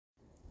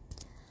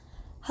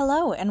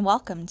Hello and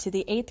welcome to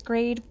the 8th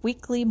grade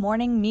weekly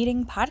morning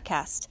meeting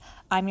podcast.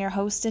 I'm your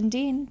host and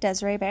dean,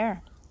 Desiree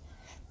Bear.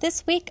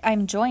 This week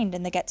I'm joined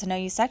in the Get to Know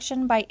You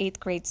section by 8th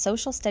grade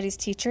social studies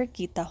teacher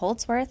Geeta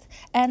Holdsworth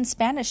and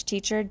Spanish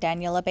teacher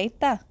Daniela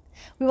Beita.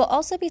 We will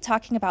also be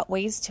talking about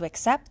ways to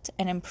accept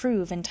and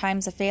improve in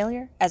times of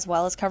failure, as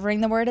well as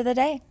covering the word of the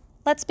day.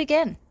 Let's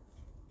begin.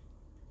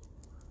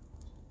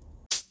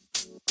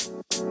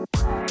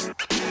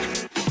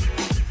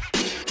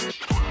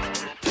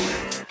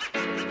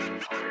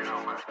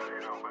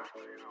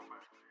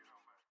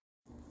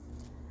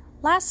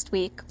 Last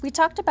week, we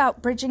talked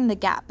about bridging the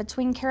gap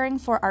between caring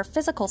for our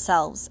physical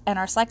selves and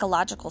our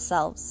psychological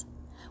selves.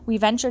 We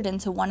ventured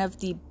into one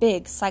of the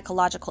big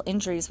psychological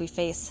injuries we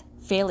face,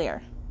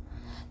 failure.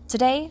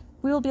 Today,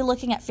 we will be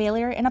looking at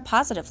failure in a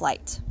positive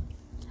light.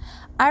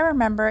 I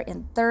remember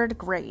in 3rd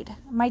grade,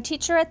 my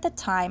teacher at the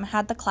time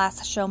had the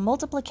class show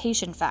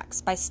multiplication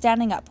facts by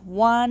standing up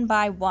one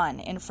by one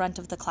in front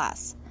of the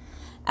class.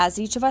 As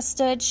each of us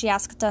stood, she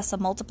asked us a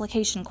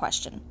multiplication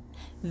question.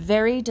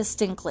 Very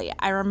distinctly,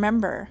 I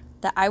remember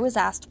that I was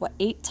asked what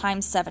 8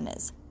 times 7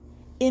 is.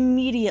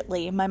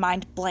 Immediately, my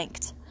mind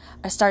blanked.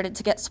 I started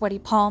to get sweaty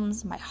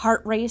palms, my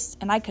heart raced,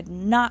 and I could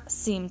not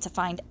seem to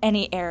find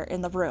any air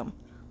in the room.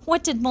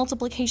 What did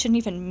multiplication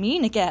even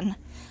mean again?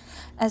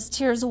 As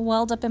tears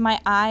welled up in my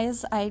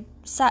eyes, I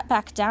sat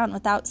back down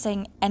without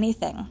saying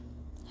anything.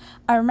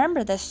 I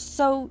remember this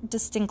so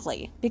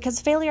distinctly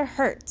because failure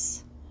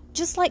hurts,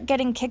 just like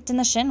getting kicked in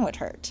the shin would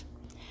hurt.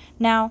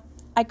 Now,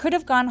 I could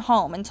have gone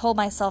home and told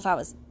myself I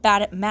was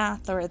bad at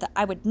math or that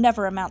I would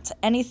never amount to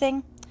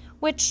anything,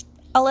 which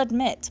I'll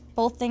admit,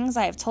 both things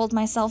I have told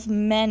myself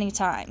many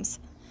times.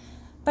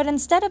 But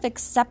instead of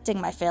accepting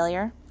my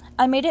failure,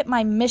 I made it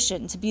my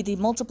mission to be the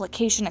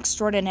multiplication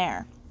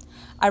extraordinaire.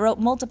 I wrote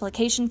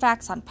multiplication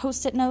facts on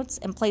Post-it notes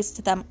and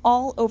placed them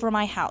all over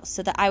my house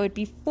so that I would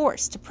be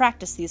forced to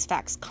practice these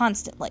facts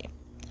constantly.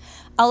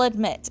 I'll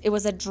admit, it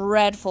was a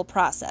dreadful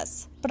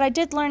process, but I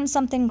did learn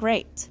something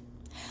great.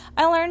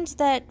 I learned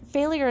that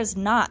failure is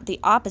not the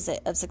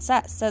opposite of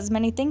success, as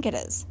many think it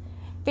is.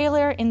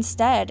 Failure,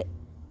 instead,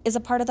 is a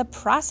part of the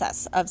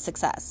process of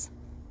success.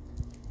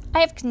 I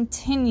have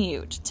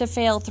continued to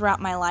fail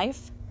throughout my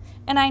life,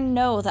 and I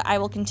know that I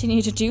will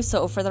continue to do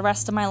so for the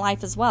rest of my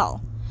life as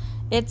well.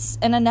 It's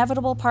an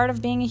inevitable part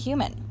of being a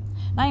human,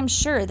 and I am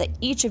sure that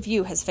each of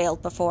you has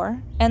failed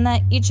before, and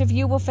that each of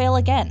you will fail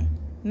again,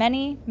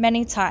 many,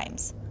 many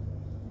times.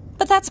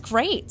 But that's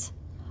great!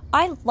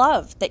 I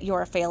love that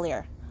you're a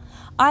failure.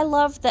 I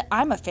love that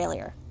I'm a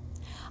failure.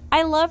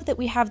 I love that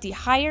we have the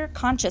higher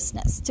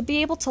consciousness to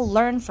be able to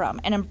learn from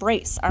and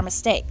embrace our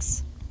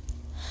mistakes.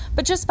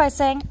 But just by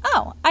saying,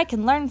 oh, I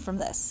can learn from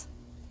this,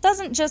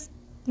 doesn't just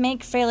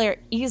make failure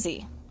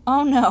easy.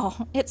 Oh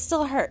no, it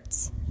still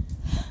hurts.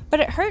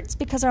 But it hurts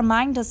because our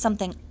mind does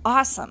something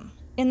awesome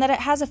in that it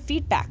has a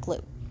feedback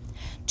loop.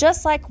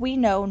 Just like we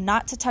know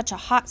not to touch a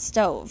hot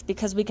stove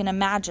because we can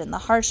imagine the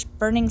harsh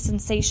burning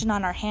sensation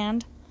on our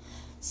hand,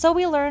 so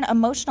we learn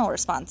emotional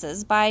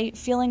responses by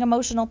feeling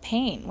emotional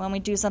pain when we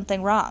do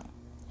something wrong.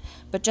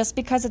 But just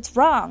because it's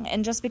wrong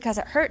and just because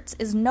it hurts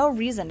is no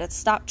reason to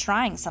stop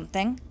trying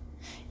something.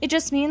 It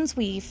just means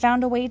we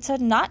found a way to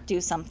not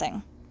do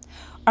something.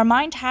 Our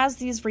mind has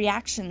these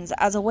reactions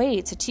as a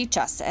way to teach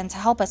us and to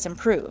help us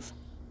improve.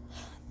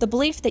 The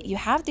belief that you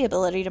have the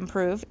ability to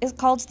improve is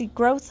called the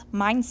growth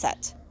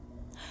mindset.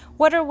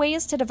 What are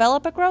ways to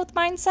develop a growth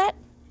mindset?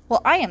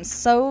 Well, I am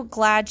so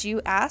glad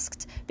you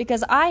asked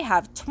because I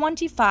have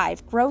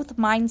 25 growth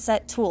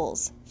mindset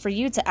tools for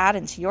you to add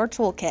into your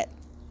toolkit.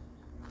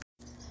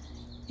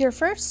 Your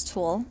first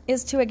tool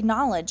is to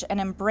acknowledge and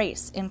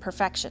embrace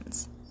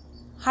imperfections.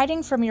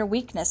 Hiding from your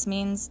weakness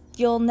means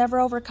you'll never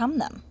overcome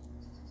them.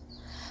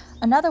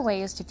 Another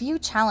way is to view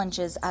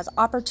challenges as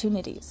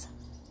opportunities.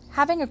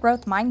 Having a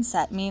growth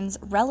mindset means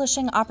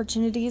relishing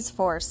opportunities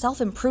for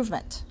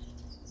self-improvement.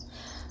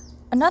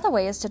 Another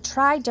way is to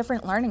try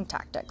different learning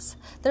tactics.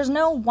 There's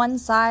no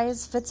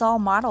one-size-fits-all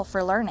model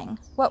for learning.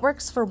 What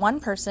works for one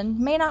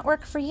person may not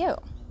work for you.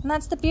 And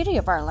that's the beauty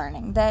of our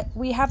learning, that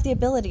we have the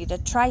ability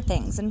to try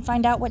things and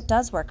find out what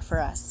does work for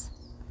us.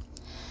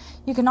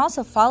 You can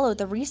also follow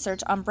the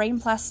research on brain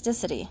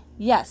plasticity.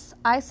 Yes,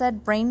 I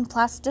said brain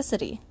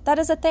plasticity. That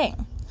is a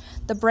thing.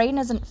 The brain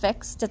isn't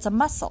fixed, it's a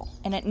muscle,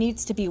 and it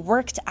needs to be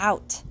worked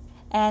out.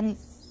 And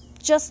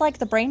just like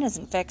the brain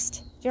isn't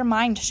fixed, your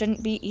mind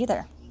shouldn't be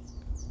either.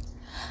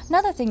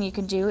 Another thing you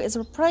can do is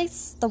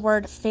replace the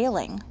word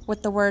failing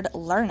with the word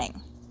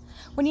learning.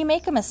 When you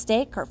make a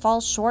mistake or fall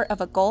short of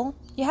a goal,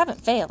 you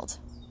haven't failed.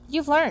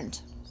 You've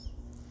learned.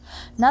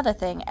 Another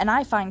thing, and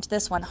I find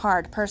this one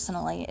hard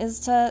personally,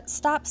 is to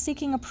stop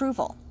seeking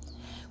approval.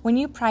 When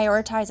you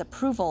prioritize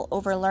approval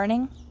over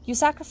learning, you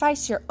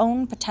sacrifice your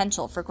own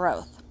potential for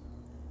growth.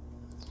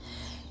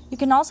 You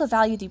can also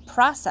value the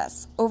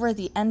process over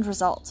the end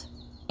result.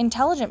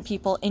 Intelligent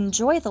people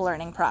enjoy the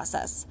learning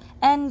process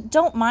and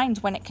don't mind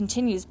when it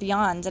continues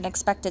beyond an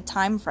expected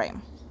time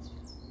frame.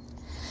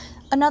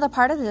 Another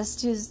part of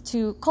this is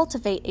to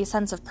cultivate a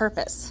sense of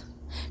purpose.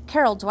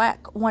 Carol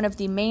Dweck, one of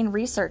the main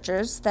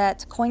researchers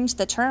that coined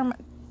the term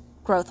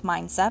growth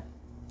mindset,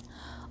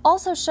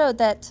 also showed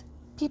that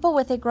people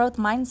with a growth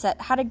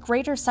mindset had a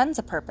greater sense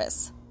of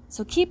purpose.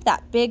 So keep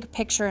that big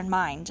picture in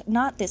mind,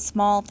 not the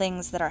small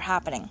things that are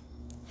happening.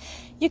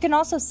 You can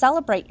also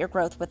celebrate your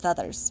growth with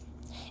others.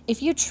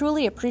 If you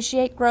truly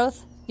appreciate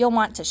growth, you'll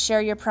want to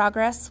share your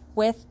progress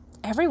with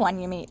everyone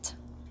you meet.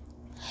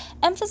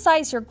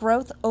 Emphasize your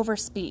growth over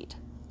speed.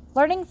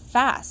 Learning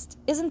fast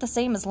isn't the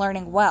same as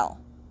learning well.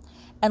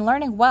 And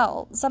learning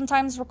well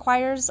sometimes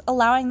requires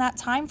allowing that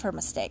time for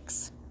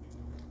mistakes.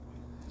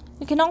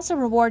 You can also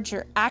reward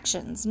your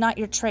actions, not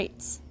your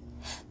traits.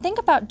 Think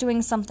about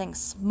doing something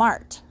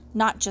smart,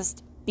 not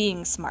just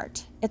being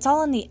smart. It's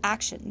all in the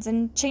actions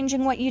and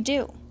changing what you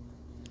do.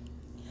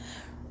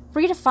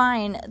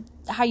 Redefine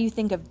how you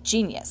think of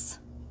genius.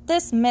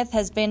 This myth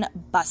has been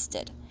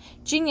busted.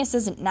 Genius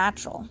isn't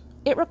natural.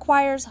 It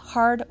requires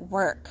hard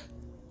work.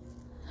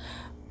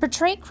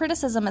 Portray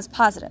criticism as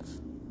positive.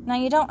 Now,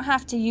 you don't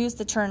have to use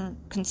the term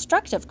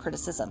constructive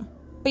criticism,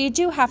 but you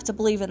do have to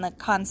believe in the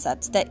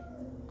concept that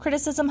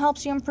criticism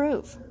helps you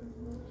improve.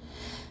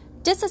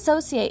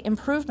 Disassociate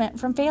improvement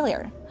from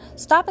failure.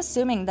 Stop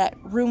assuming that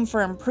room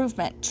for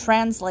improvement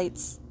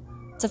translates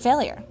to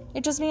failure.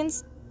 It just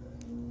means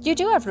you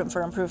do have room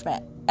for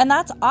improvement, and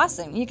that's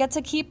awesome. You get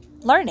to keep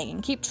learning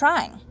and keep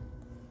trying.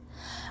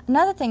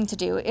 Another thing to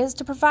do is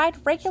to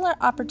provide regular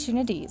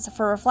opportunities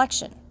for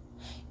reflection.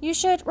 You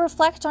should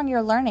reflect on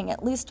your learning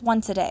at least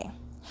once a day.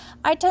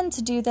 I tend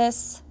to do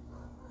this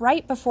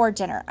right before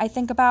dinner. I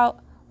think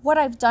about what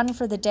I've done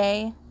for the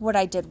day, what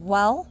I did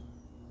well,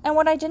 and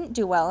what I didn't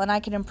do well, and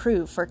I can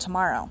improve for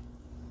tomorrow.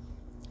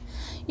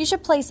 You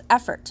should place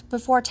effort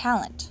before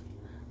talent.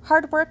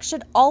 Hard work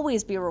should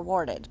always be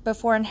rewarded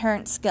before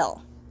inherent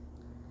skill.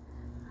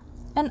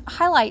 And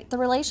highlight the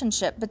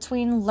relationship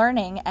between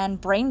learning and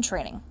brain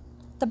training.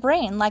 The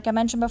brain, like I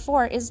mentioned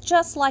before, is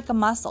just like a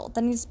muscle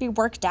that needs to be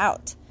worked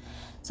out.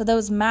 So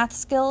those math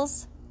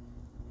skills,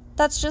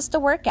 that's just a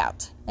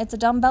workout. It's a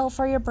dumbbell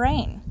for your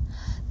brain.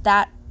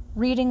 That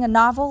reading a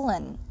novel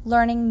and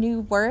learning new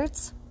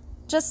words,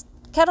 just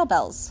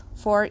kettlebells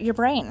for your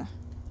brain.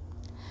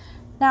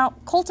 Now,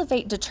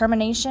 cultivate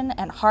determination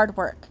and hard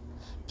work.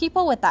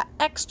 People with that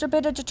extra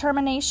bit of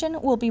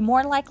determination will be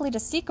more likely to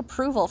seek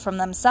approval from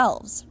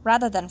themselves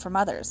rather than from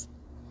others.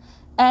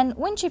 And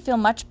wouldn't you feel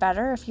much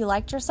better if you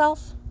liked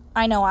yourself?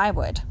 I know I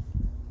would.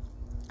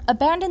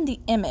 Abandon the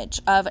image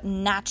of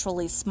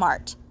naturally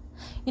smart.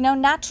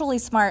 Naturally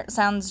smart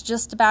sounds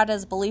just about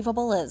as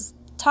believable as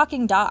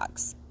talking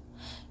dogs.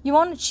 You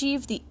won't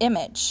achieve the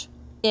image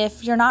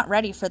if you're not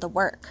ready for the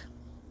work.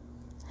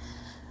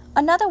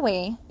 Another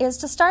way is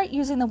to start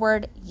using the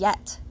word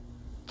yet.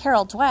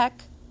 Carol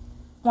Dweck,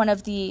 one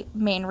of the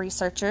main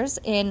researchers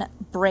in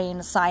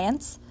brain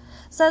science,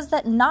 says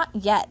that not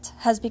yet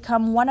has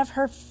become one of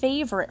her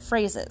favorite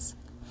phrases.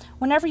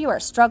 Whenever you are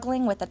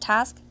struggling with a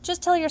task,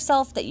 just tell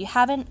yourself that you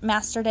haven't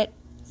mastered it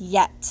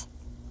yet.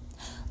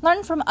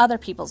 Learn from other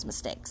people's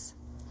mistakes.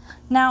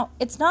 Now,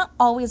 it's not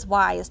always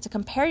wise to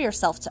compare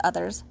yourself to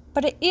others,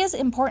 but it is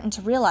important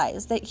to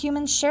realize that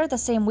humans share the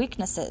same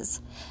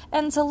weaknesses,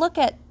 and to look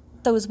at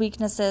those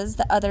weaknesses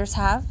that others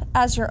have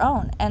as your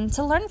own, and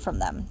to learn from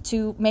them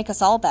to make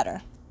us all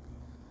better.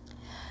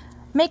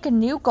 Make a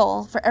new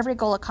goal for every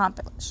goal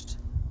accomplished.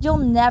 You'll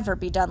never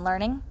be done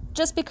learning.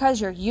 Just because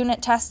your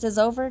unit test is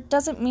over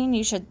doesn't mean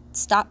you should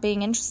stop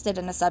being interested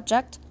in a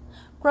subject.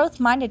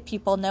 Growth-minded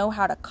people know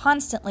how to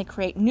constantly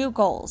create new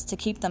goals to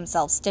keep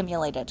themselves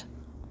stimulated.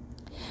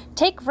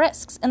 Take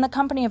risks in the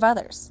company of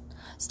others.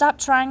 Stop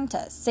trying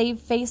to save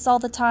face all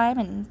the time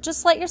and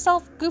just let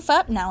yourself goof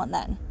up now and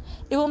then.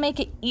 It will make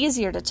it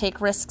easier to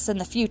take risks in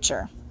the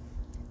future.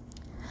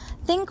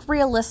 Think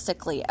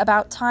realistically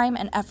about time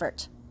and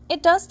effort.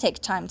 It does take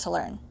time to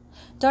learn.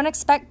 Don't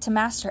expect to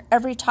master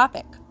every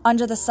topic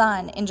under the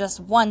sun in just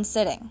one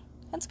sitting.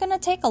 It's going to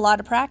take a lot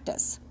of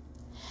practice.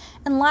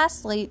 And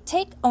lastly,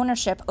 take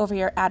ownership over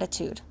your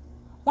attitude.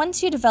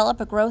 Once you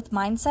develop a growth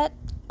mindset,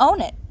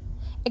 own it.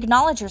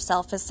 Acknowledge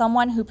yourself as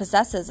someone who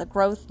possesses a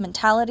growth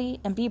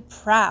mentality and be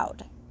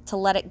proud to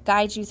let it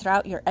guide you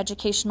throughout your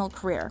educational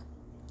career.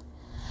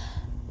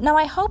 Now,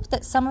 I hope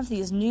that some of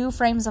these new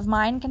frames of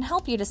mind can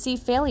help you to see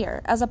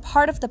failure as a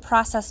part of the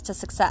process to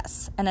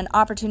success and an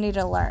opportunity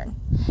to learn.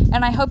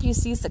 And I hope you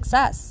see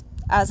success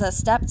as a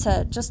step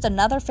to just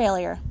another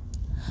failure.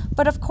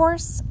 But of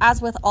course,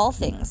 as with all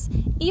things,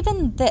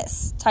 even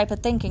this type of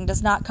thinking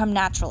does not come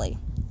naturally.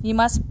 You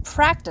must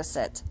practice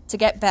it to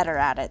get better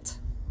at it.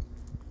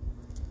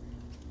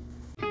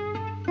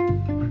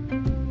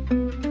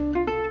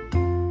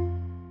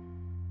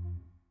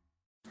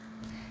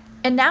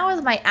 And now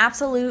is my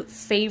absolute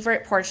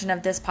favorite portion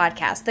of this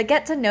podcast, the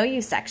Get to Know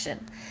You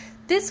section.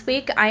 This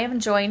week, I am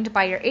joined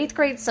by your 8th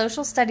grade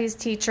social studies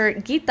teacher,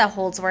 Gita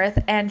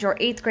Holdsworth, and your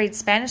 8th grade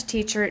Spanish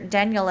teacher,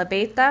 Daniela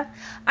Beta.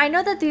 I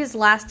know that these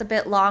last a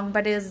bit long,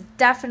 but it is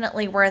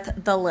definitely worth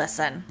the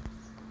listen.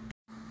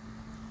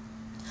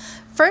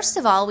 First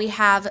of all, we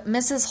have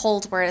Mrs.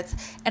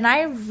 Holdsworth, and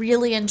I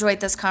really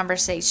enjoyed this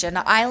conversation.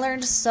 I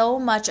learned so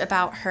much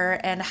about her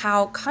and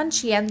how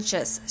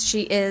conscientious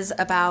she is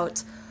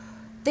about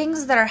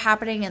things that are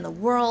happening in the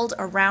world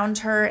around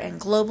her and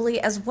globally,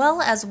 as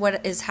well as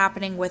what is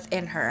happening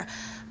within her.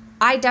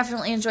 I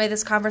definitely enjoy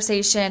this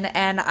conversation,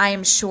 and I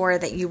am sure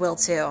that you will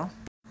too.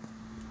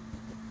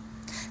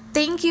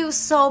 Thank you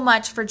so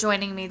much for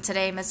joining me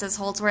today, Mrs.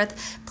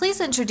 Holdsworth.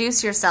 Please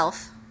introduce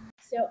yourself.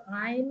 So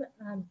I'm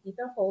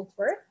Eva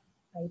Holdsworth.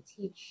 I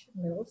teach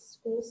middle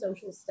school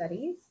social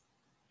studies.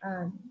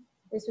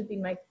 This would be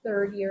my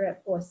third year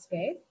at Bosque.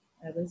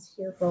 I was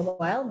here for a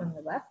while, and then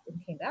I left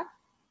and came back.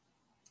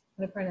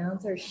 My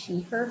pronouns are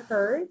she, her,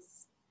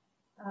 hers.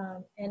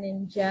 And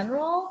in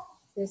general,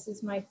 this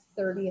is my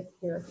 30th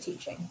year of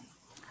teaching.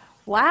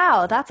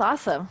 Wow, that's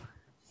awesome.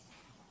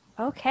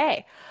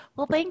 Okay.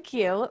 Well, thank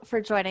you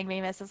for joining me,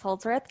 Mrs.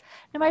 Holdsworth.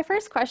 Now, my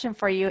first question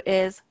for you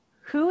is,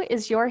 who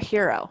is your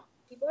hero?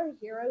 People are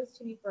heroes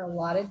to me for a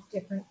lot of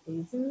different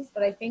reasons,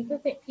 but I think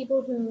that the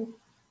people who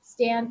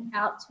stand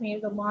out to me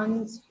are the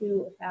ones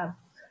who have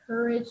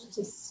courage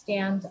to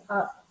stand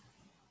up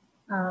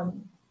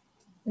in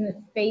the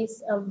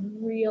face of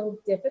real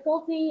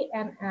difficulty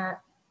and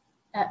at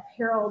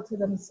peril to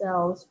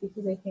themselves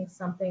because they think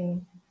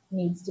something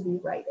needs to be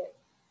righted.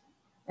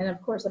 And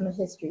of course, I'm a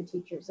history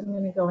teacher, so I'm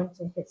going to go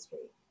into history.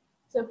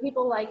 So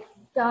people like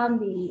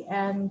Gandhi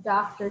and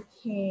Dr.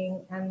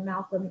 King and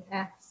Malcolm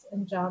X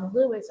and John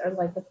Lewis are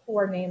like the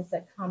four names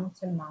that come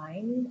to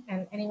mind.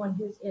 And anyone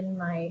who's in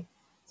my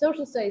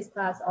social studies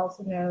class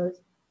also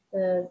knows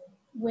the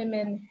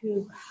women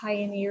who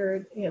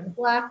pioneered, the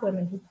Black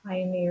women who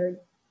pioneered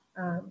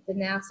the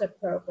NASA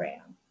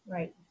program,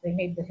 right? They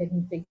made the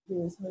Hidden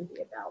Figures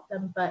movie about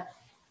them, but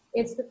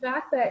it's the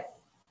fact that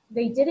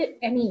they did it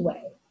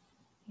anyway,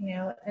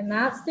 and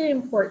that's the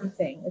important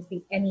thing, is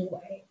the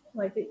anyway.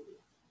 Like,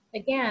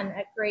 again,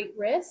 at great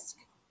risk,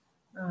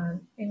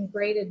 in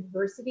great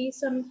adversity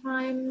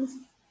sometimes.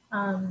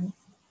 And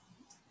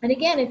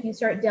again, if you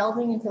start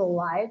delving into the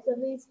lives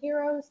of these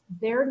heroes,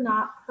 they're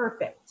not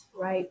perfect,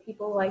 right?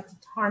 People like to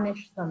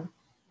tarnish them,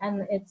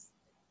 and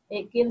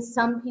it gives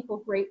some people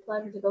great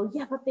pleasure to go,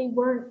 yeah, but they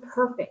weren't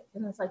perfect.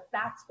 And it's like,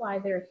 that's why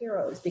they're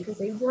heroes, because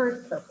they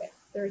weren't perfect.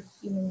 They're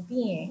human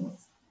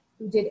beings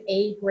who did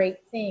a great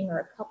thing or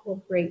a couple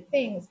of great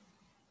things.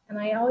 And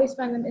I always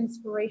find them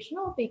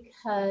inspirational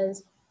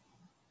because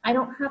I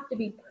don't have to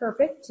be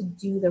perfect to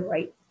do the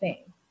right thing.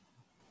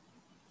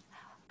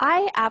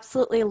 I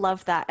absolutely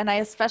love that. And I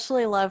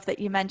especially love that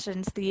you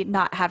mentioned the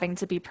not having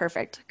to be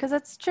perfect, because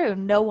it's true.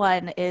 No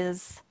one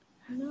is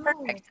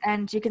perfect,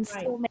 and you can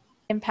still make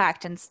an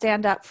impact and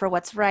stand up for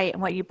what's right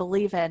and what you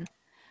believe in.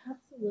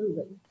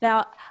 Absolutely.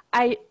 Now,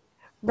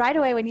 right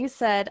away when you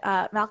said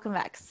Malcolm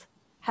X,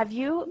 have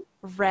you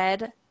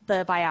read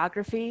the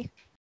biography?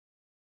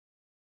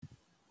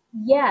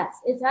 Yes,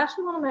 it's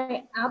actually one of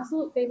my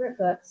absolute favorite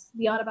books,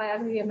 The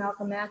Autobiography of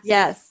Malcolm X.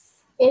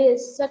 Yes. It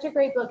is such a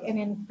great book, and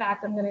in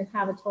fact, I'm going to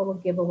have a total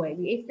giveaway.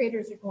 The 8th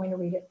graders are going to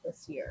read it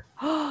this year.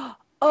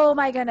 Oh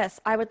my goodness,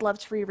 I would love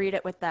to reread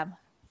it with them.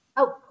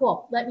 Oh,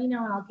 cool. Let me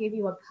know, and I'll give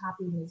you a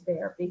copy, Ms.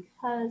 Bear,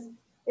 because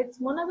it's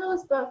one of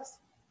those books,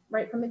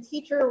 right, from a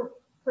teacher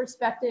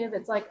perspective,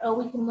 it's like, oh,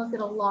 we can look at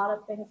a lot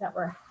of things that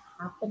were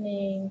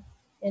happening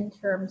in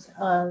terms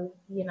of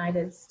the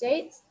United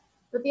States.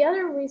 But the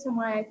other reason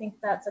why I think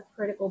that's a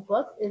critical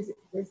book is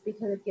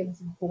because it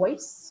gives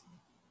voice.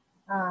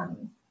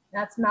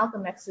 That's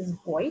Malcolm X's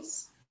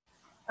voice.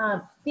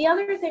 The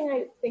other thing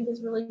I think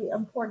is really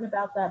important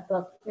about that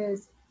book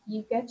is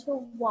you get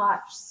to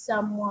watch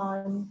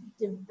someone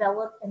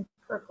develop and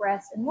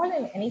progress, and more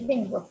than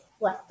anything,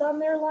 reflect on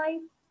their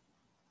life.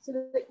 So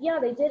that, yeah,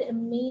 they did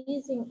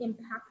amazing,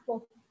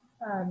 impactful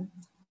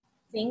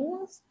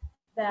things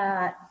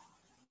that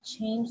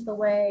changed the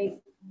way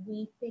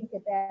we think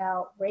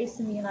about race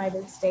in the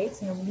United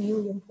States in a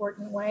really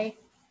important way.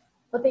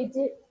 But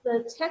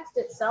the text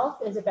itself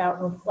is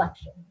about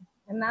reflection.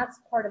 And that's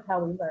part of how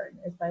we learn,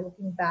 is by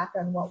looking back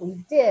on what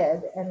we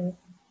did, and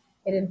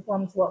it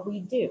informs what we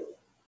do.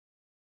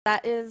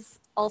 That is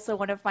also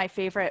one of my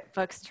favorite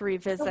books to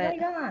revisit. Oh,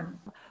 right on.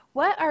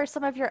 What are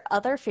some of your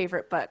other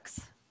favorite books?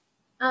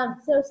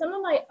 So some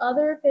of my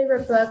other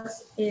favorite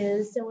books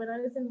is, so when I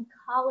was in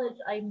college,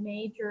 I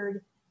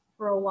majored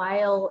for a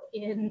while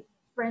in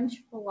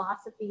French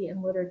philosophy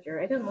and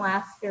literature. I didn't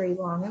last very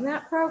long in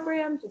that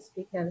program just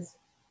because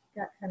it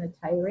got kind of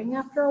tiring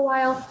after a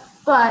while.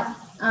 But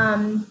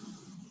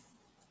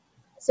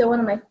so one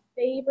of my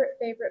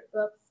favorite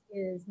books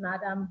is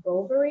Madame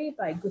Bovary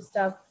by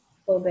Gustave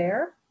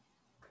Flaubert.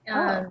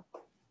 And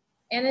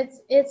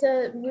it's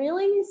a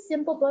really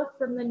simple book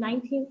from the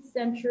 19th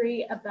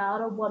century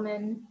about a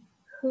woman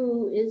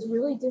who is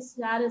really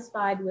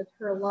dissatisfied with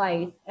her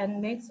life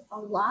and makes a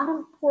lot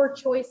of poor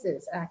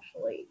choices,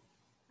 actually.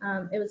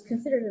 It was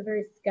considered a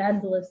very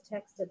scandalous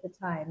text at the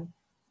time.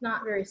 It's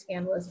not very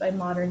scandalous by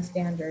modern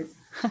standards.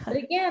 But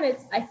again,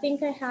 I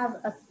think I have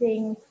a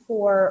thing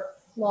for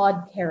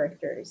flawed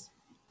characters.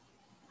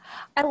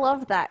 I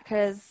love that,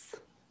 because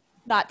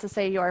Not to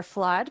say you're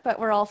flawed, but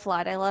we're all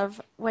flawed. I love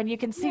when you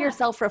can see Yeah,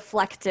 yourself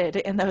reflected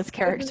in those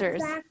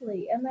characters.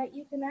 exactly. And that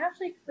you can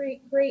actually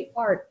create great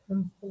art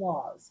from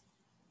flaws.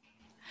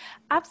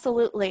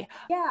 Absolutely.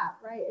 Yeah,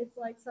 right. It's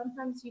like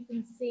sometimes you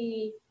can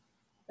see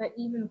that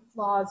even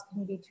flaws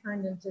can be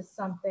turned into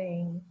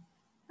something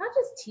not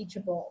just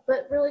teachable,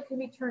 but really can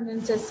be turned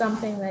into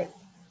something like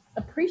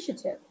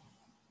appreciative.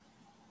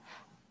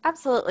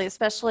 Absolutely,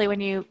 especially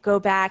when you go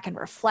back and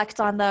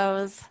reflect on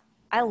those.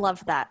 I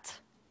love that.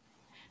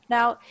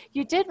 Now,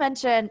 you did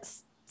mention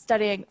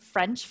studying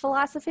French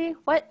philosophy.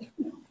 What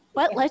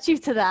Yeah. led you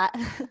to that?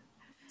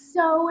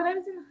 So when I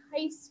was in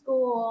high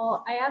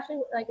school, I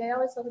actually, like I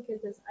always tell the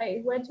kids this,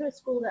 I went to a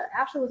school that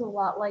actually was a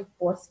lot like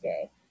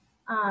Bosque.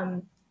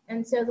 Um,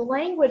 and so the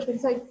language,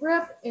 because I grew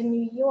up in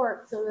New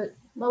York, so the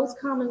most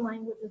common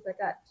languages that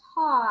got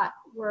taught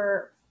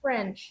were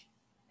French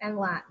and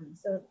Latin.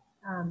 So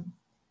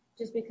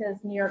just because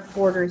New York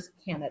borders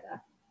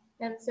Canada.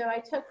 And so I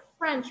took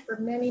French for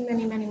many,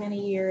 many, many,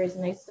 many years,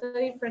 and I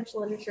studied French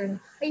literature in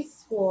high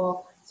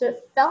school. So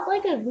it felt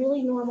like a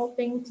really normal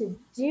thing to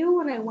do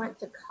when I went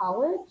to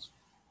college.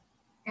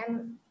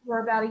 And for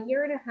about a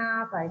year and a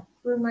half, I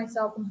threw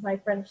myself into my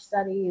French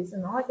studies,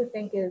 and all I could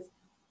think is,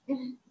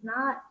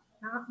 not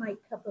my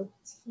cup of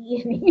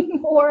tea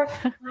anymore,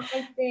 not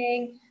my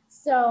thing.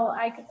 So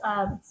I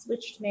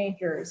switched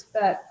majors,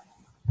 but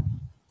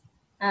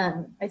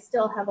I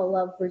still have a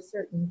love for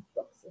certain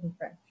books in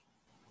French.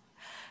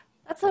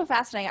 That's so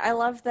fascinating. I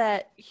love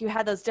that you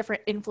had those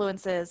different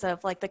influences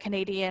of like the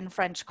Canadian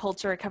French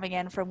culture coming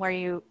in from where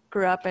you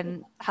grew up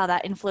and how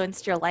that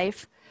influenced your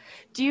life.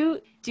 Do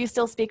you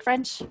still speak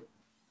French?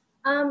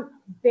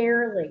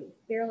 Barely,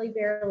 barely,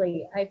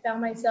 barely. I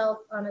found myself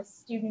on a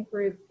student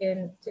group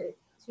to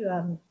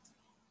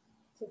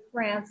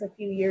France a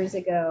few years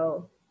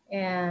ago,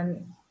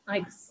 and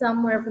like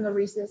somewhere from the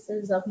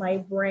recesses of my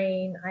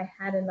brain, I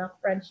had enough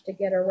French to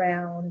get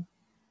around.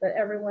 But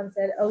everyone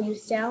said, "Oh, you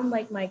sound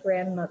like my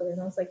grandmother,"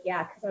 and I was like,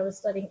 "Yeah," because I was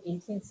studying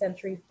 18th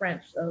century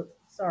French. So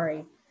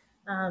sorry.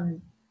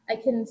 I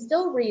can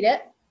still read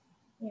it,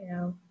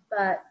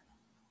 but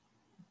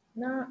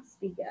not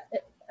speak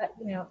it.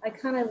 I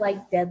kind of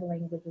like dead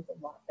languages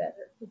a lot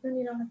better because then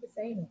you don't have to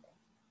say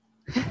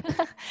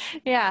anything.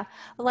 Yeah.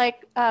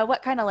 Like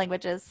what kind of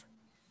languages?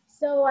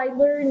 So I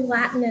learned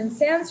Latin and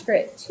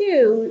Sanskrit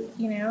too,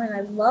 and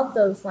I love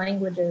those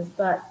languages.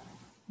 But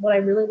what I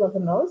really love the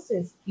most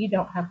is you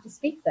don't have to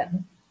speak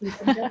them. You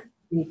can just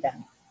read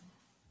them.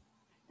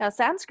 Now,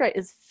 Sanskrit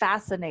is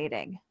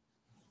fascinating.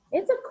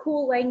 It's a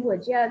cool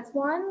language. Yeah, it's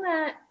one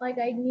that like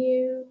I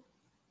knew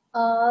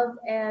of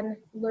and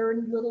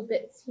learned little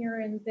bits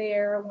here and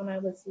there when I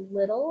was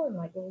little in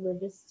like a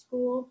religious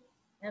school.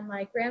 And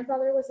my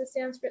grandfather was a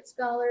Sanskrit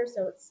scholar,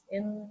 so it's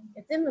in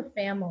the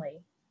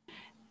family.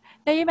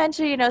 Now, you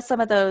mentioned,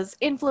 some of those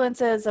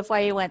influences of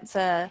why you went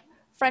to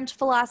French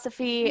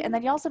philosophy, and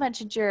then you also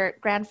mentioned your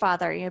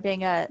grandfather,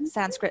 being a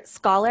Sanskrit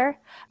scholar.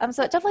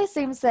 So it definitely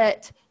seems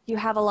that you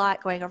have a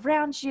lot going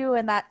around you,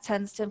 and that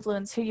tends to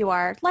influence who you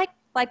are,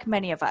 like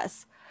many of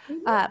us.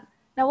 Mm-hmm. Um,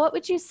 Now, what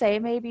would you say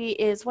maybe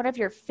is one of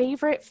your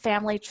favorite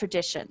family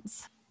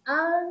traditions?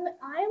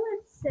 I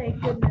would say,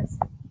 goodness,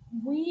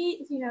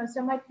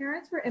 so my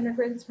parents were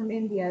immigrants from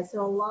India,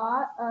 so a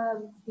lot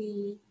of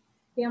the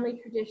family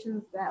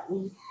traditions that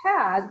we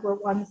had were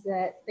ones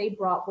that they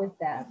brought with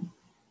them.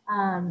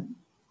 Um,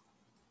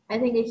 I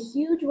think a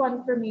huge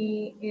one for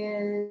me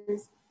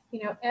is,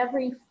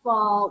 every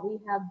fall we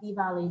have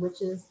Diwali,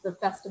 which is the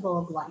festival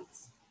of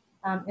lights,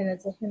 and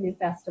it's a Hindu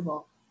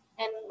festival.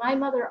 And my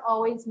mother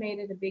always made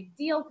it a big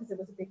deal because it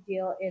was a big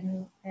deal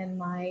in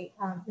my,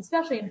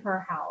 especially in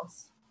her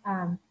house.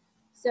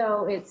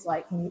 So it's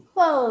like new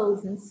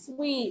clothes and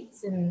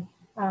sweets and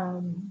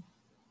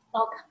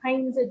all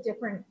kinds of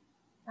different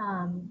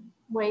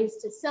ways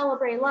to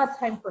celebrate. A lot of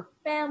time for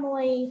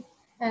family,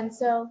 and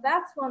so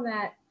that's one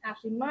that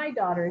actually my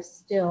daughters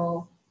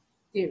still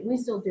do. We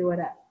still do it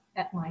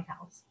at my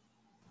house.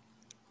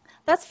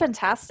 That's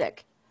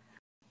fantastic.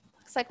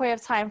 Looks like we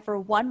have time for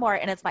one more,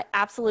 and it's my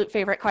absolute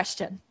favorite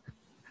question.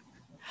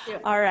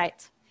 All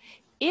right.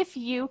 If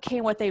you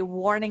came with a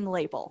warning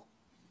label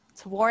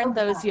to warn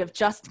those you have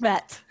just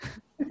met,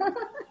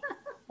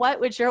 what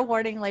would your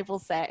warning label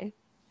say?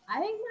 I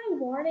think my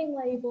warning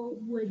label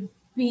would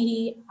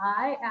be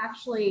I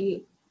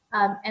actually,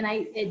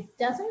 it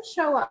doesn't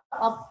show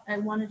up. I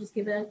want to just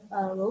give it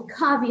a little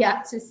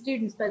caveat to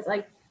students, but it's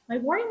like my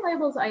warning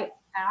labels, I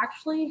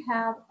actually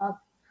have a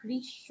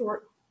pretty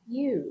short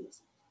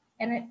fuse.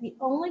 And the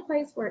only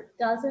place where it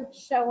doesn't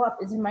show up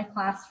is in my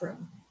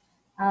classroom.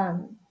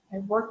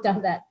 I've worked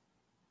on that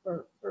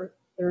for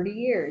 30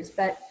 years,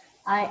 but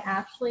I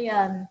actually,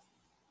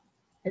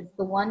 it's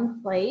the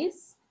one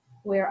place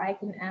where I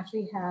can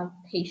actually have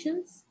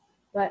patience.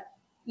 But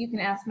you can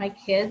ask my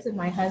kids and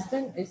my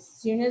husband, as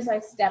soon as I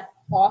step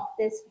off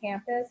this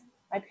campus,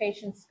 my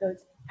patience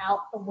goes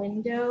out the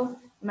window.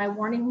 My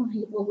warning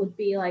label would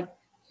be like,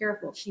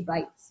 careful, she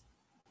bites.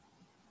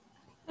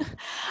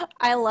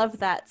 I love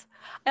that.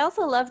 I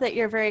also love that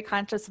you're very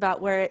conscious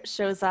about where it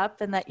shows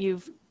up and that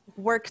you've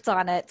worked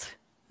on it.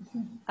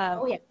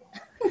 Oh yeah.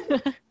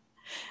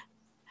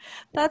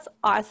 That's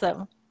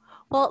awesome.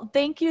 Well,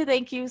 thank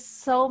you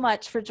so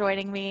much for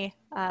joining me.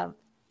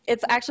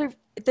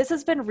 This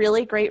has been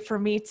really great for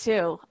me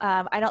too.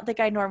 I don't think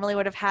I normally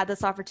would have had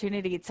this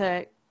opportunity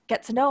to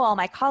get to know all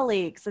my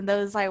colleagues and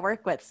those I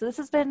work with. So this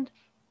has been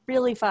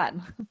really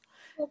fun.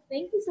 Well,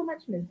 thank you so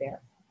much, Ms.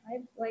 Bear.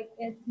 I've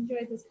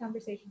enjoyed this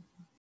conversation.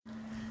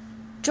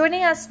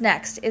 Joining us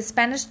next is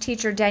Spanish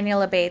teacher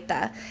Daniela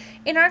Beta.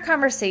 In our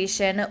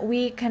conversation,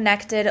 we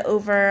connected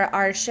over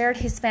our shared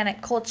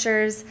Hispanic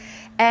cultures,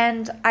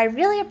 and I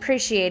really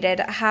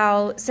appreciated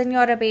how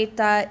Senora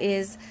Beta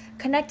is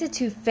connected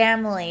to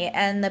family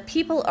and the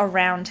people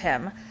around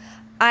him.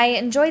 I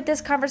enjoyed this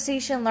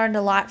conversation, learned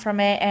a lot from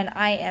it, and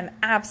I am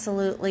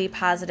absolutely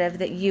positive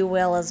that you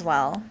will as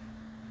well.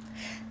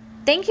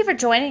 Thank you for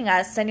joining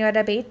us,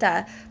 Senora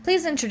Beta.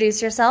 Please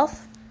introduce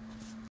yourself.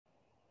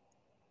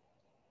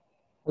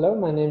 Hello,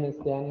 my name is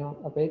Daniel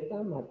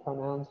Abeta. My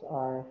pronouns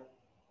are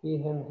he,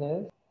 him,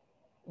 his,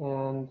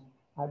 and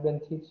I've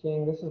been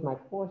teaching, this is my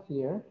 4th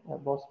year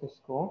at Bosque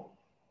School.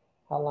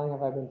 How long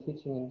have I been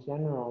teaching in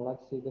general?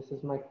 Let's see, this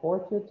is my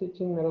 4th year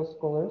teaching middle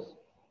schoolers.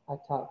 I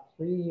taught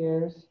 3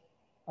 years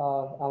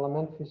of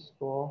elementary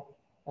school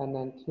and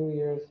then 2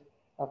 years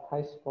of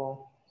high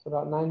school. So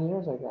about 9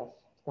 years, I guess.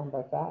 It's gone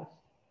by fast.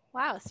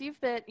 Wow, so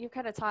you've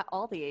kind of taught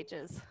all the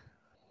ages.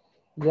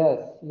 Yes,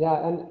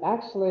 yeah, and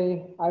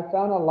actually I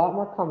found a lot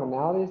more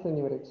commonalities than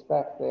you would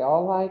expect. They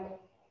all like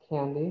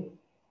candy,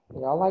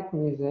 they all like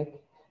music,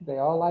 they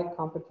all like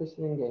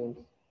competition and games.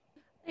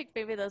 I think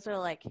maybe those are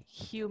like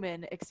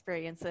human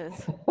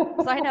experiences.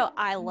 Because I know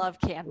I love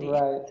candy.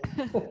 Right.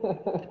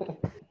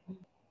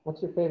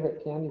 What's your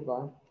favorite candy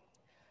bar?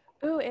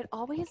 Ooh, it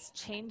always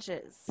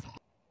changes.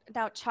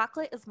 Now,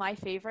 chocolate is my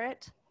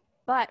favorite,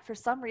 but for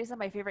some reason,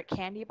 my favorite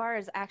candy bar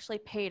is actually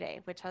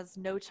Payday, which has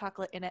no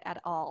chocolate in it at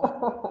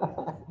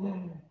all.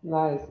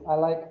 Nice. I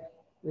like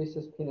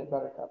Reese's Peanut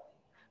Butter Cup.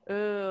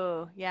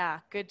 Ooh, yeah,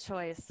 good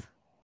choice.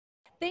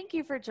 Thank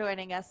you for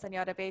joining us,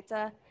 Senora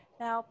Beta.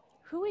 Now,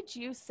 who would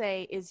you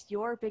say is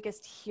your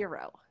biggest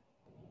hero?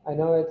 I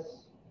know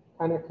it's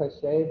kind of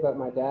cliche, but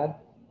my dad,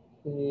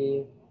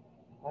 he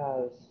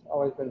has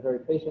always been very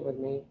patient with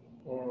me,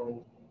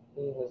 and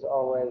he has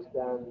always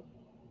been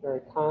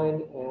very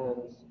kind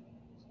and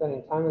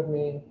spending time with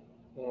me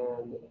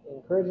and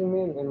encouraging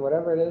me in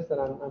whatever it is that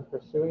I'm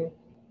pursuing,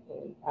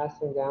 and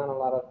passing down a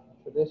lot of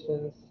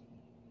traditions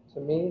to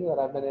me that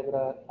I've been able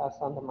to pass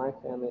on to my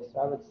family. So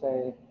I would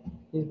say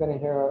he's been a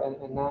hero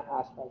in that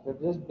aspect of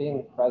just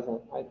being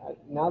present.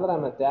 Now that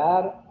I'm a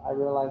dad, I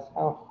realize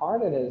how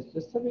hard it is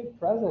just to be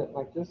present,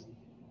 like just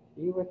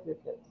be with your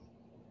kids.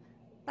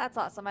 That's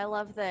awesome. I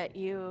love that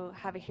you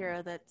have a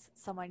hero that's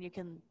someone you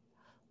can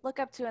look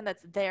up to and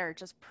that's there,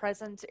 just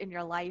present in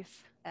your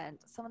life, and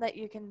someone that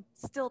you can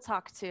still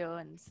talk to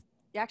and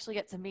you actually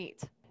get to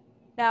meet.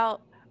 Now,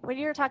 when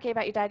you were talking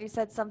about your dad, you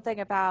said something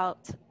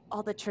about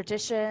all the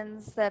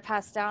traditions that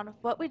passed down.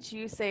 What would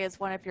you say is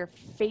one of your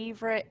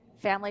favorite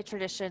family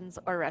traditions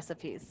or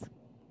recipes?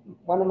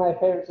 One of my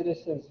favorite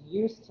traditions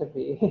used to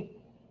be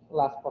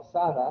Las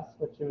Posadas,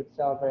 which we would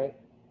celebrate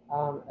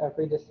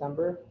every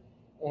December.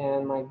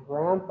 And my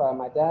grandpa,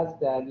 my dad's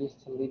dad,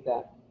 used to lead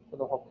that for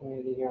the whole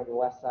community here on the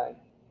west side.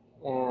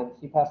 And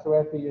he passed away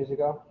a few years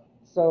ago.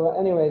 So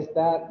anyways,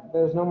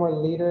 there's no more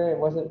leader. It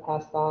wasn't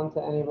passed on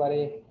to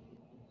anybody.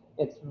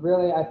 It's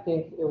really, I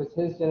think it was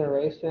his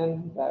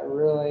generation that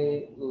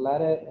really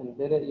led it and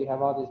did it. You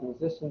have all these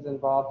musicians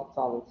involved. It's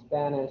all in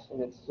Spanish,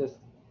 and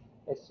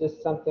it's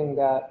just something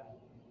that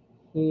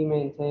he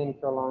maintained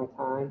for a long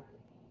time.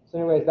 So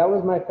anyways, that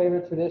was my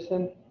favorite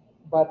tradition,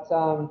 but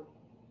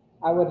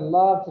I would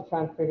love to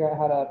try and figure out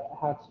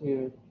how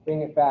to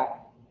bring it back,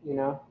 you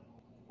know.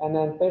 And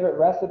then favorite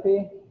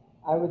recipe,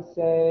 I would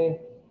say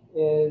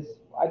is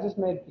I just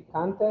made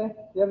picante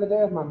the other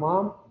day with my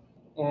mom,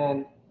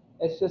 and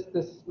it's just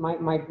this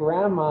my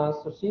grandma.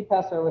 So she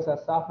passed away as a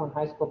sophomore in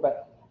high school,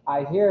 but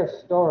I hear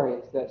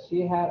stories that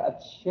she had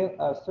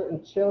a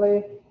certain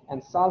chili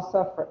and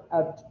salsa for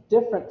a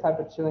different type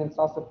of chili and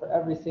salsa for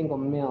every single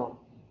meal.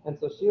 And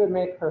so she would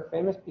make her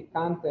famous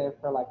picante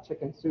for like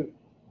chicken soup.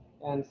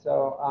 And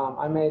so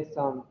I made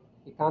some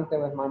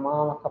picante with my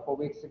mom a couple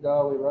weeks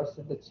ago. We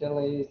roasted the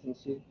chilies, and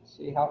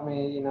she helped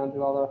me, you know,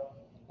 do all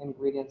the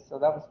ingredients. So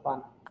that was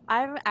fun.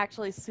 I'm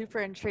actually super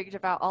intrigued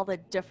about all the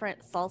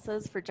different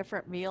salsas for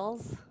different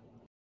meals.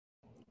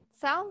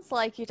 Sounds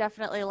like you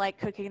definitely like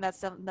cooking. That's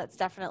something that's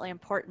definitely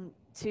important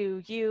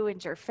to you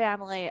and your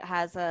family. It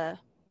has a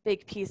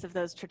big piece of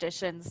those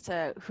traditions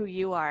to who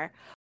you are.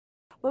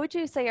 What would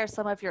you say are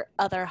some of your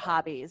other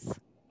hobbies?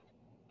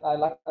 I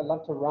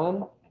love to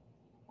run.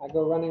 I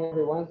go running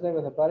every Wednesday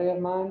with a buddy of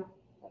mine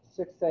at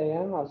 6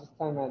 a.m. I was just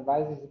telling my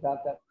advisors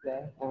about that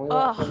today, and we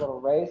went for a little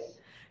race.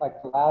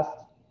 Like the last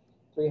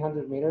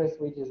 300 meters,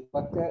 we just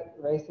booked it,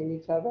 racing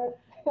each other.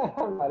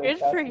 Good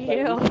for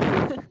you.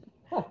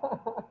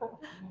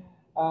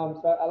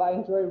 So I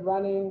enjoy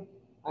running.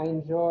 I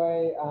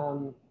enjoy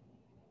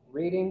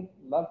reading.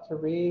 Love to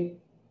read.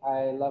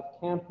 I love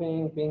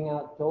camping, being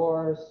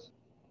outdoors.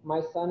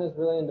 My son is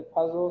really into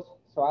puzzles,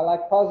 so I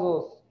like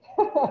puzzles.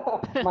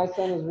 My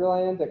son is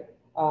really into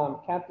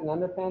Captain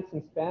Underpants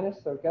in Spanish,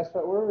 so guess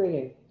what we're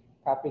reading?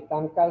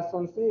 Capitan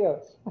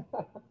Calzoncillos.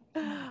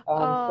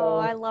 Oh,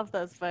 I love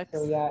those books.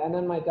 So yeah, and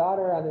then my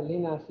daughter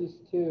Adelina, she's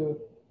 2,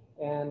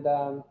 and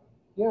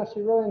she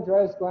really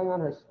enjoys going on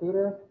her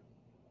scooter,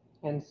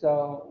 and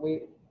so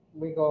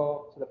we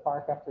go to the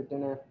park after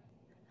dinner.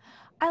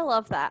 I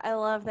love that. I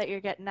love that you're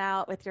getting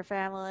out with your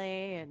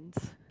family and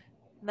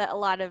that a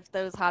lot of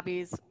those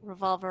hobbies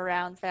revolve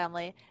around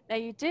family. Now,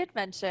 you did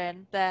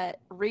mention that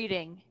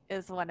reading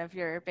is one of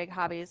your big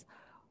hobbies.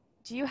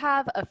 Do you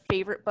have a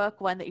favorite book,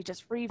 one that you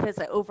just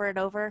revisit over and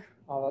over?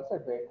 Oh, that's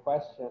a great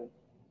question.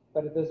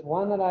 But there's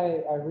one that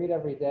I read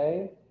every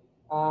day.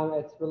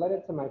 It's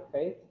related to my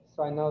faith.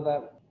 So I know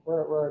that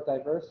we're a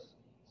diverse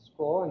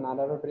school and not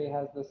everybody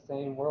has the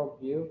same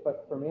worldview.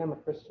 But for me, I'm a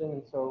Christian.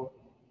 And so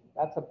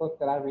that's a book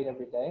that I read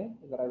every day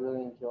that I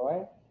really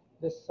enjoy.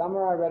 This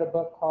summer, I read a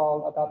book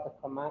called about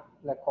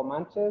the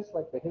Comanches,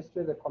 like the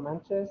history of the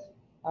Comanches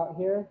out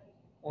here.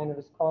 And it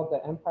was called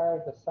The Empire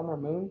of the Summer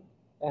Moon.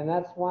 And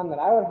that's one that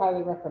I would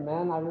highly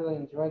recommend. I really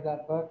enjoyed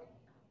that book.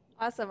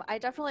 Awesome. I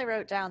definitely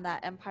wrote down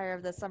that Empire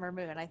of the Summer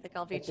Moon. I think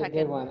I'll be checking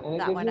that one. And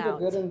it gives you the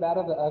good and bad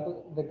of the ugly,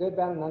 the good,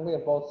 bad, and ugly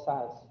of both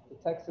sides. The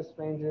Texas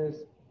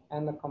Rangers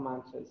and the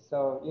Comanches.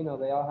 So,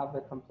 they all have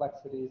their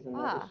complexities and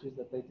the issues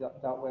that they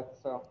dealt with.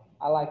 So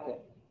I like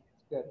it.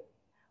 It's good.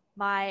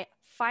 My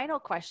final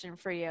question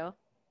for you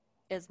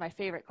is my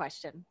favorite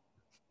question.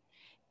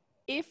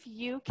 If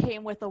you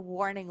came with a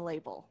warning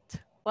label,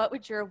 what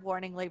would your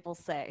warning label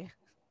say?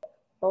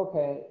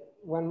 Okay.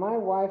 When my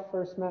wife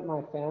first met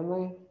my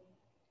family,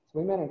 so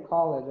we met in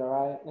college,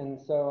 all right? And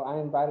so I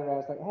invited her. I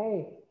was like,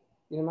 hey,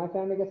 my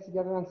family gets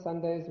together on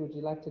Sundays. Would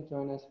you like to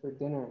join us for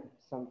dinner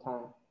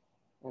sometime?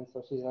 And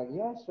so she's like,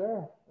 yeah,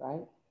 sure,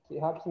 right? She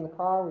hops in the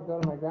car. We go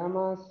to my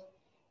grandma's,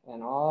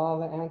 and all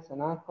the aunts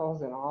and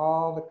uncles and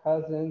all the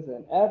cousins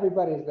and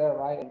everybody's there,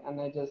 right? And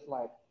they just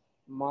like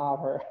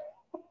mob her.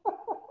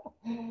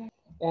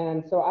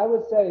 And so I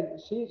would say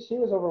she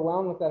was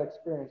overwhelmed with that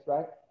experience,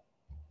 right?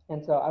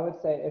 And so I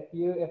would say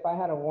if I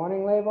had a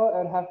warning label, it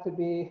would have to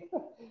be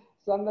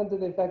something to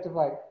the effect of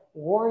like,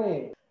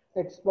 warning,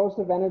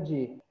 explosive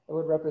energy. It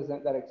would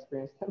represent that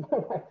experience that my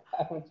wife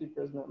had when she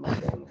first met my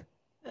family.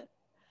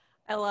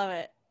 I love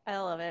it. I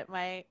love it.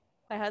 My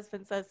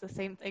husband says the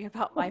same thing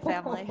about my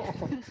family.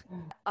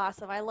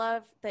 Awesome. I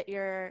love that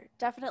you're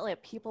definitely a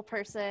people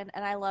person,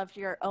 and I love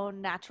your own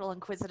natural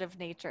inquisitive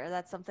nature.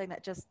 That's something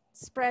that just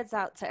spreads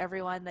out to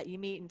everyone that you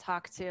meet and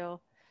talk to.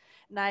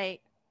 And I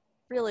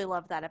really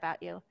love that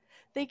about you.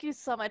 Thank you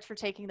so much for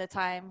taking the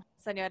time,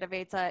 Senora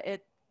Veta.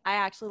 I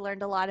actually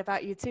learned a lot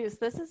about you too. So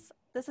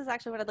this is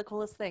actually one of the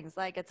coolest things.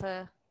 I get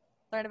to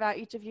learn about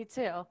each of you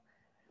too.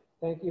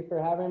 Thank you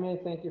for having me.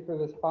 Thank you for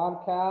this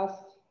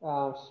podcast.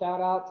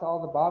 Shout out to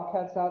all the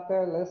Bobcats out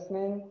there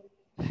listening.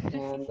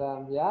 And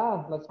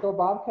yeah, let's go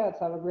Bobcats.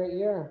 Have a great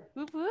year.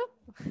 Whoop,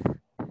 whoop.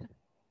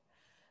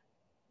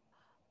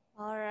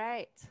 All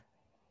right.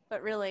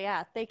 But really,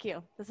 yeah, thank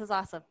you. This is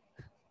awesome.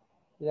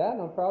 Yeah,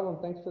 no problem.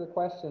 Thanks for the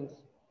questions.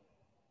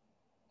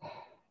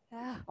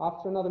 Yeah.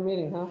 Off to another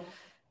meeting, huh?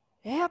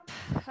 Yep.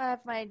 I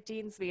have my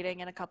dean's meeting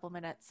in a couple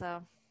minutes,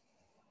 so.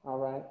 All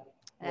right.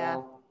 Yeah.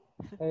 Well,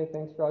 hey,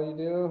 thanks for all you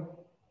do.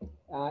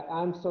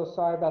 I'm so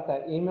sorry about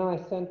that email I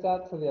sent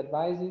out to the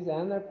advisees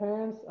and their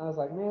parents. I was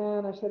like,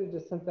 man, I should have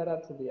just sent that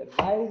out to the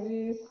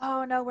advisees.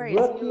 Oh, no worries.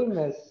 Rookie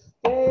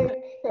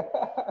mistake.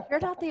 You're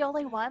not the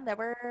only one. There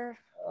were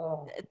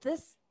the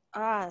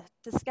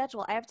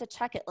schedule. I have to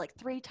check it like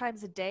 3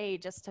 times a day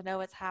just to know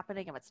what's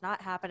happening and what's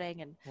not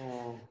happening. And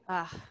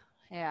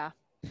yeah.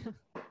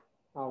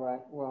 All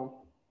right.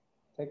 Well,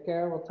 take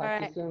care. We'll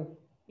talk to you soon.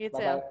 You too.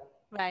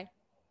 Bye-bye. Bye.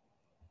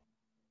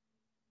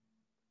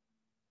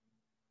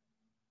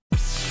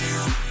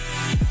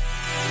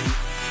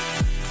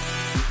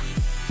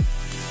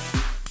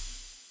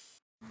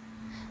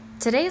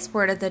 Today's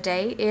word of the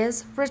day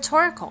is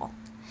rhetorical.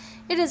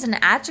 It is an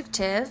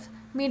adjective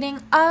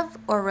meaning of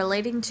or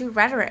relating to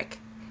rhetoric.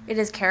 It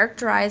is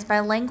characterized by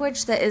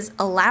language that is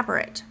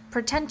elaborate,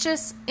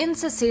 pretentious,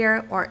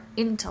 insincere, or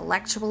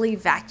intellectually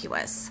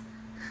vacuous.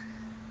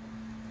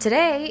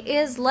 Today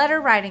is Letter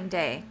Writing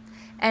Day,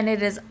 and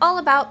it is all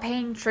about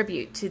paying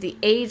tribute to the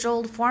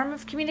age-old form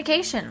of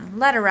communication,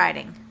 letter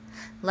writing.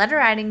 Letter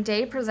Writing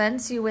Day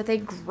presents you with a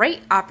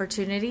great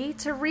opportunity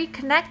to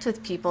reconnect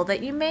with people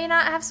that you may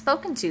not have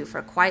spoken to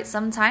for quite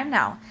some time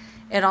now.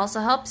 It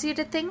also helps you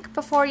to think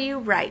before you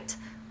write.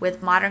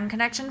 With modern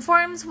connection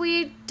forms,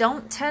 we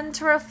don't tend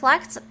to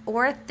reflect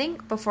or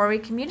think before we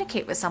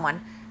communicate with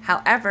someone.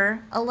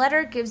 However, a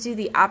letter gives you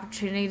the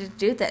opportunity to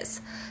do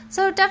this.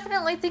 So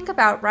definitely think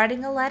about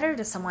writing a letter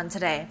to someone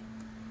today.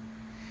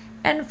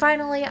 And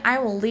finally, I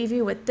will leave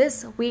you with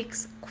this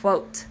week's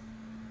quote.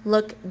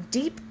 Look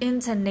deep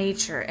into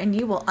nature and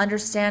you will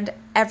understand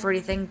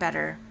everything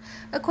better.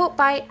 A quote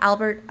by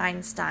Albert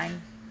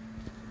Einstein.